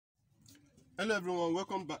Hello everyone,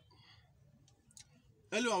 welcome back.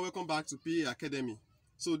 Hello and welcome back to PA Academy.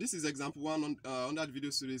 So this is example one on that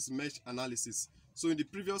video series, mesh analysis. So in the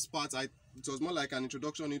previous part, it was more like an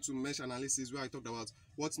introduction into mesh analysis, where I talked about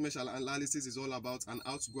what mesh analysis is all about and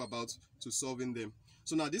how to go about to solving them.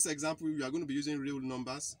 So now this example, we are going to be using real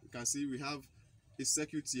numbers. You can see we have a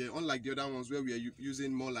circuit here, unlike the other ones where we are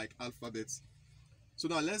using more like alphabets. So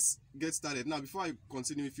now let's get started. Now before I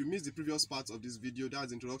continue, if you missed the previous part of this video, that's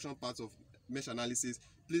the introduction part of mesh analysis,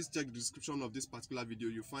 please check the description of this particular video.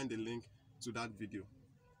 You'll find the link to that video.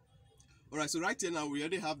 Alright, so right here now we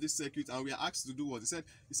already have this circuit and we are asked to do what? He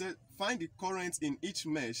said find the current in each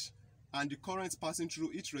mesh and the current passing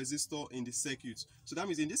through each resistor in the circuit. So that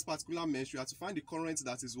means in this particular mesh, you have to find the current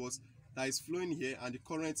that is flowing here, and the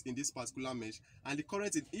current in this particular mesh, and the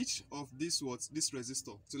current in each of this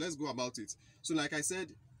resistor. So let's go about it. So like I said,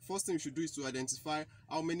 first thing you should do is to identify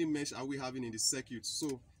how many mesh are we having in the circuit.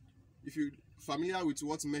 So if you're familiar with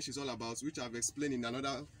what mesh is all about, which I've explained in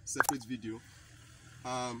another separate video,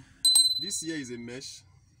 this here is a mesh.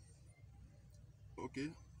 Okay,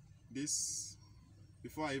 this,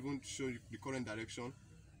 before I even show you the current direction,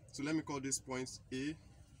 so let me call these points A,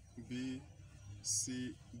 B,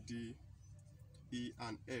 C, D, E,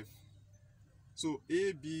 and F. So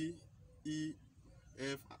A, B, E,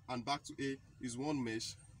 F, and back to A is one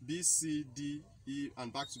mesh. B, C, D, E,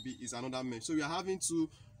 and back to B is another mesh. So we are having two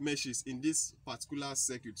meshes in this particular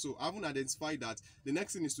circuit. So I haven't identified that. The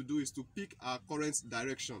next thing is to do is to pick our current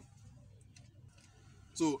direction.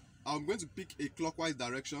 So I'm going to pick a clockwise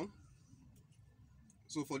direction.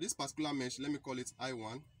 So for this particular mesh, let me call it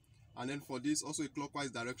I1. And then for this, also a clockwise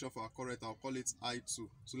direction for our current, I'll call it I2.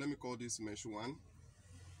 So let me call this mesh 1,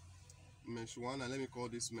 and let me call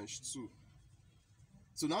this mesh 2.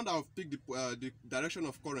 So now that I've picked the direction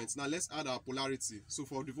of current, now let's add our polarity. So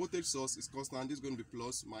for the voltage source is constant, this is going to be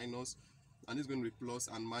plus, minus, and this is going to be plus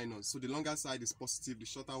and minus. So the longer side is positive, the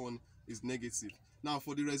shorter one is negative. Now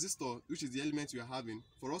for the resistor, which is the element we are having,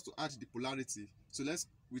 for us to add the polarity, so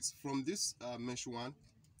from this mesh 1,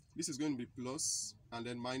 this is going to be plus and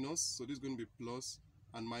then minus. So this is going to be plus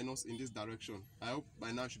and minus in this direction. I hope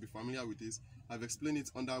by now you should be familiar with this. I've explained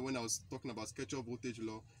it when I was talking about Kirchhoff voltage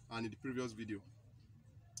law and in the previous video.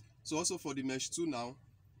 So also for the mesh 2 now,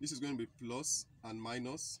 this is going to be plus and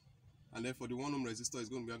minus, and then for the 1 ohm resistor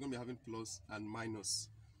we are going to be having plus and minus.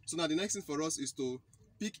 So now the next thing for us is to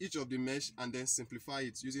pick each of the mesh and then simplify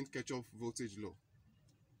it using Kirchhoff voltage law.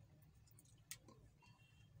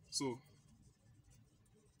 So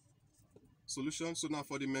solution. So now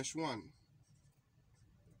for the mesh 1,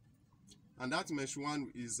 and that mesh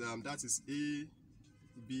 1 is that is A,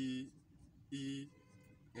 B, E,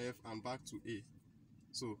 F, and back to A.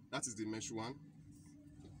 So that is the mesh 1.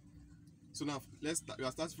 So now we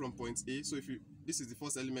are starting from point A. So this is the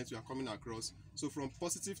first element you are coming across. So from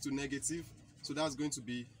positive to negative, so that's going to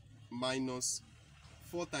be minus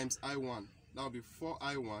 4 times I1. That will be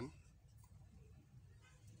 4I1.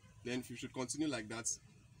 Then if you should continue like that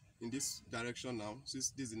in this direction now, since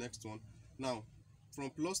this is the next one. Now from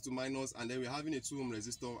plus to minus, and then we're having a 2 ohm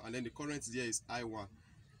resistor, and then the current here is I1.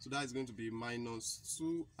 So that is going to be minus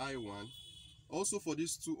 2I1. Also for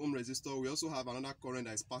this 2 ohm resistor, we also have another current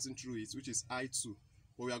that is passing through it, which is I2.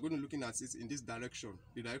 But we are going to be looking at it in this direction,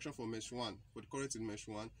 the direction for mesh 1, for the current in mesh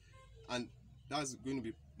 1. And that's going to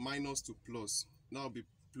be minus to plus. That will be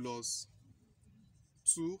plus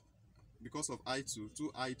 2 because of I2,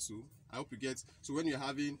 2I2. I hope you get. So when you're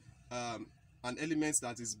having an element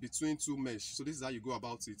that is between two mesh, so this is how you go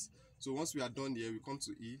about it. So once we are done here, we come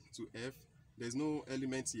to E, to F. There's no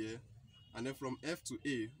element here. And then from F to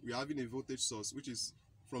A, we are having a voltage source, which is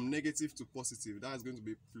from negative to positive. That is going to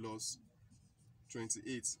be plus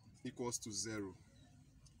 28 equals to 0.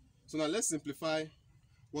 So now let's simplify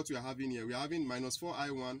what we are having here. We are having minus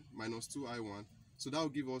 4I1 minus 2I1. So that will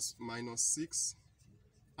give us minus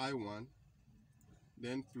 6I1,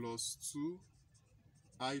 then plus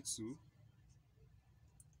 2I2,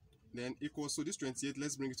 then equals, so this 28,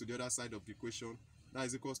 let's bring it to the other side of the equation. That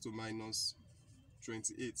is equals to minus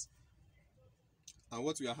 28. And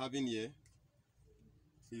what we are having here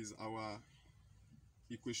is our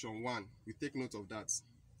equation 1. We take note of that.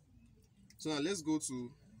 So now let's go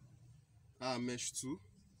to mesh 2.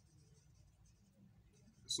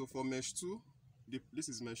 So for mesh 2, this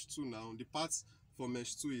is mesh 2 now. The parts for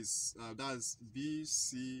mesh 2 is that's B,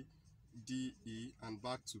 C, D, E, and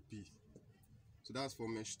back to P. So that's for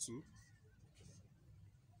mesh 2.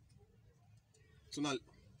 So now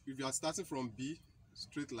if you are starting from B,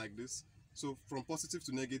 straight like this, so from positive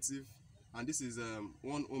to negative, and this is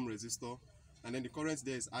 1 ohm resistor, and then the current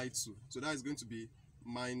there is I2. So that is going to be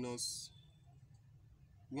minus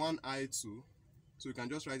 1 I2, so you can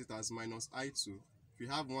just write it as minus I2. If you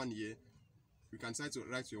have 1 here, you can try to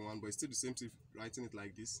write your 1, but it's still the same thing writing it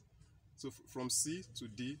like this. So from C to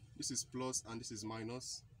D, this is plus and this is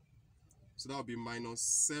minus. So that will be minus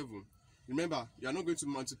 7. Remember, you are not going to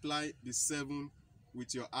multiply the 7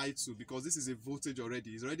 with your I2 because this is a voltage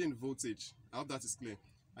already. It's already in voltage. I hope that is clear.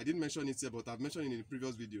 I didn't mention it here, but I've mentioned it in the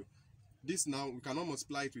previous video. This now, we cannot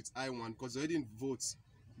multiply it with I1 because it's already in volts.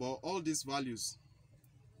 But all these values,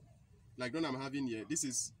 like the one I'm having here, this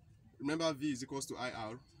is, remember V is equals to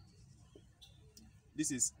IR.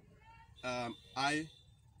 This is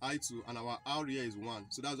I2, and our R here is 1.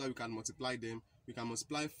 So that's why we can multiply them. We can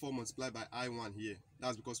multiply 4 multiplied by I1 here.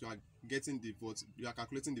 That's because we are getting the volt, we are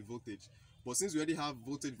calculating the voltage. But since we already have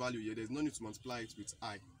voltage value here, there's no need to multiply it with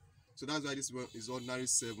I. So that's why this one is ordinary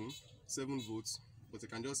 7 volts, but I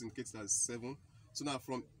can just indicate it as 7. So now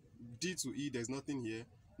from D to E, there's nothing here.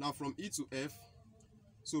 Now from E to F,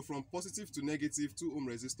 so from positive to negative 2 ohm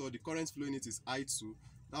resistor, the current flowing it is I2.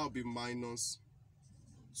 That will be minus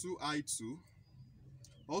 2I2.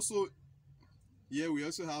 Also, here we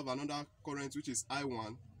also have another current which is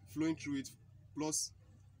I1 flowing through it, plus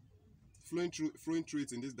flowing through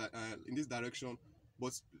it in this direction.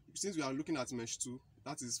 But since we are looking at mesh 2,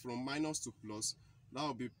 that is from minus to plus. That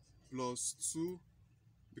will be plus 2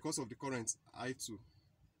 because of the current I1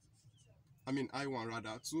 rather,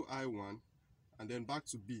 2I1, and then back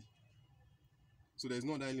to B. So there's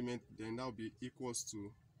no other element, then that will be equals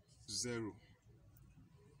to 0.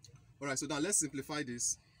 Alright, so now let's simplify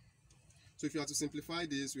this. So if you have to simplify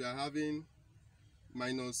this, we are having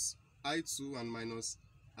minus I2 and minus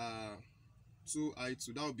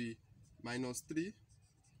 2I2. That will be minus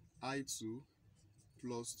 3I2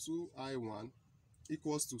 plus 2I1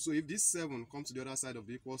 equals to. So if this 7 comes to the other side of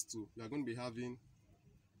the equals to, we are going to be having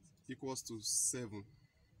equals to 7.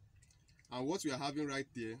 And what we are having right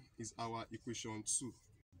there is our equation 2.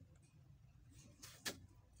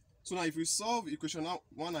 So now if we solve equation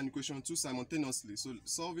 1 and equation 2 simultaneously, so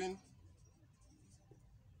solving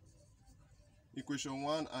equation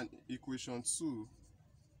 1 and equation 2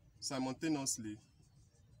 simultaneously,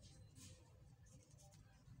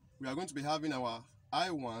 we are going to be having our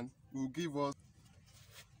I1 will give us.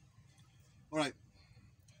 Alright,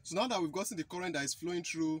 so now that we've gotten the current that is flowing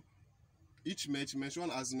through each mesh 1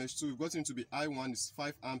 as mesh 2, we've gotten to be I1 is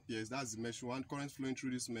 5 amperes. That's the mesh 1. Current flowing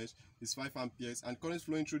through this mesh is 5 amperes, and current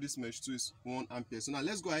flowing through this mesh 2 is 1 ampere. So now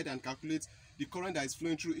let's go ahead and calculate the current that is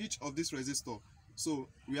flowing through each of these resistors. So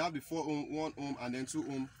we have the 4 ohm, 1 ohm, and then 2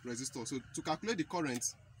 ohm resistor. So to calculate the current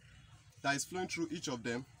that is flowing through each of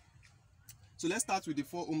them, so let's start with the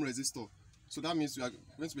 4 ohm resistor. So that means we are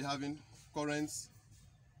going to be having currents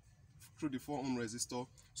through the 4 ohm resistor.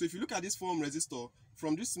 So if you look at this 4 ohm resistor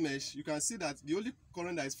from this mesh, you can see that the only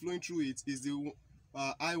current that is flowing through it is the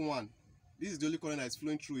I1. This is the only current that is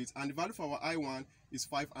flowing through it, and the value for our I1 is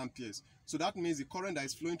 5 amperes. So that means the current that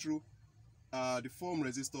is flowing through the 4 ohm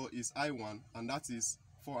resistor is I1, and that is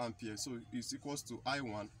 4 amperes. So it's equals to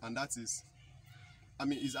I1, and that is,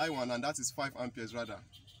 is I1, and that is 5 amperes rather.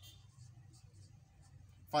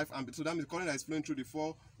 5 amperes. So that means the current that is flowing through the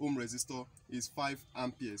 4 ohm resistor is 5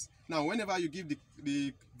 amperes. Now, whenever you give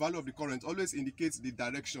the value of the current, always indicates the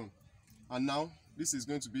direction. And now, this is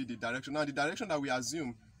going to be the direction. Now, the direction that we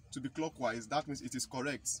assume to be clockwise, that means it is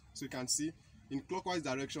correct. So you can see, in clockwise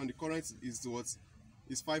direction, the current is what?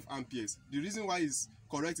 Is 5 amperes. The reason why it's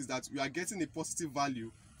correct is that we are getting a positive value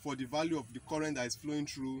for the value of the current that is flowing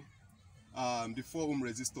through the 4 ohm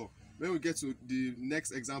resistor. When we get to the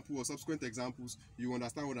next example or subsequent examples, you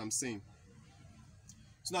understand what I'm saying.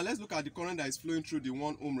 So now let's look at the current that is flowing through the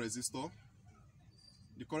 1 ohm resistor.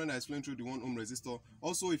 The current that is flowing through the 1 ohm resistor.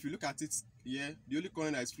 Also, if you look at it here, the only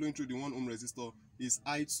current that is flowing through the 1 ohm resistor is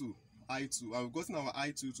I2. And we've gotten our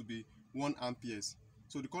I2 to be 1 amperes.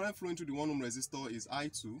 So the current flowing through the 1 ohm resistor is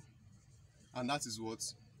I2, and that is what?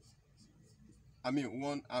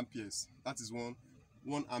 1 amperes. That is 1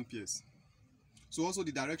 amperes. So also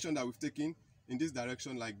the direction that we've taken in this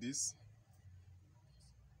direction like this.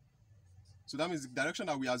 So that means the direction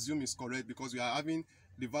that we assume is correct because we are having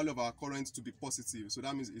the value of our current to be positive. So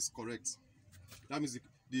that means it's correct. That means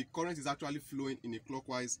the current is actually flowing in a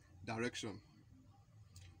clockwise direction.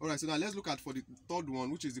 Alright, so now let's look at for the third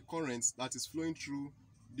one, which is the current that is flowing through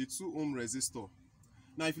the 2 ohm resistor.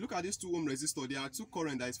 Now if you look at this 2 ohm resistor, there are two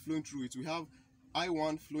currents that is flowing through it. We have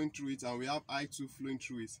I1 flowing through it and we have I2 flowing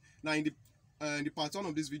through it. Now in the part 1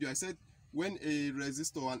 of this video, I said when a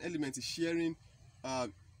resistor, an element is sharing,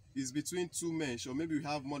 is between two mesh, or maybe we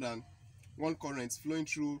have more than one current flowing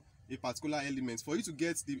through a particular element. For you to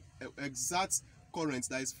get the exact current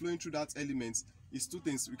that is flowing through that element is two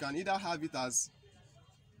things. We can either have it as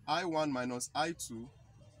I1 minus I2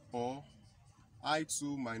 or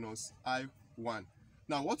I2 minus I1.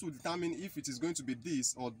 Now what will determine if it is going to be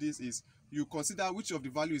this or this is you consider which of the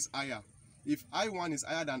value is higher. If I1 is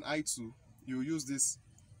higher than I2, you use this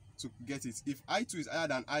to get it. If I2 is higher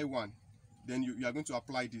than I1, then you are going to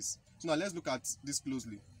apply this. So now let's look at this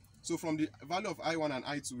closely. So from the value of I1 and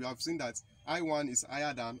I2, we have seen that I1 is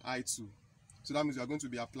higher than I2. So that means we are going to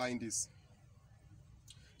be applying this.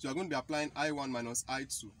 So you are going to be applying I1 minus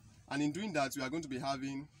I2. And in doing that, we are going to be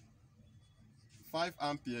having 5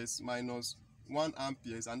 amperes minus 1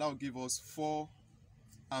 amperes, and that will give us 4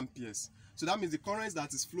 amperes. So that means the current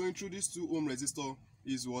that is flowing through this 2 ohm resistor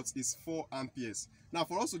is what? Is 4 amperes. Now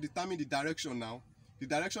for us to determine the direction now, the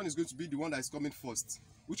direction is going to be the one that is coming first,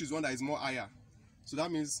 which is one that is more higher. So that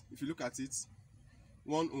means if you look at it,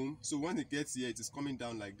 1 ohm, so when it gets here, it is coming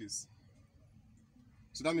down like this.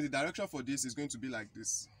 So that means the direction for this is going to be like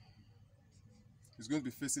this. It's going to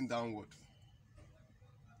be facing downward.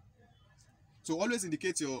 So always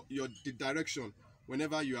indicate the direction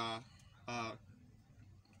whenever you are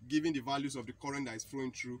giving the values of the current that is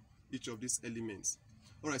flowing through each of these elements.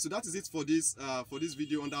 Alright, so that is it for this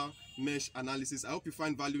video under mesh analysis. I hope you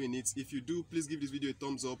find value in it. If you do, please give this video a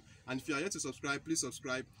thumbs up, and if you are yet to subscribe, please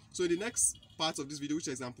subscribe. So in the next part of this video, which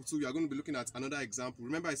is example 2, we are going to be looking at another example.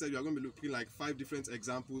 Remember I said we are going to be looking like 5 different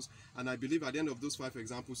examples, and I believe at the end of those 5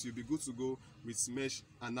 examples you'll be good to go with mesh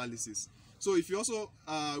analysis. So if you also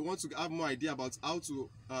want to have more idea about how to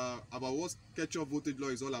about what Kirchhoff voltage law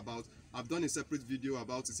is all about, I've done a separate video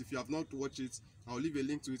about it. If you have not watched it, I'll leave a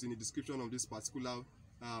link to it in the description of this particular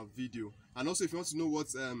video. And also if you want to know what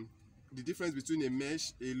the difference between a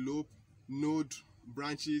mesh, a loop, node,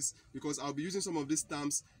 branches, because I'll be using some of these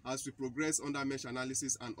terms as we progress under mesh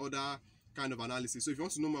analysis and other kind of analysis. So if you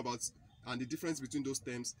want to know more about and the difference between those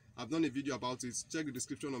terms, I've done a video about it. Check the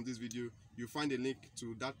description of this video, you'll find a link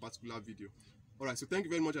to that particular video. Alright, so thank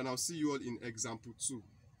you very much, and I'll see you all in example 2.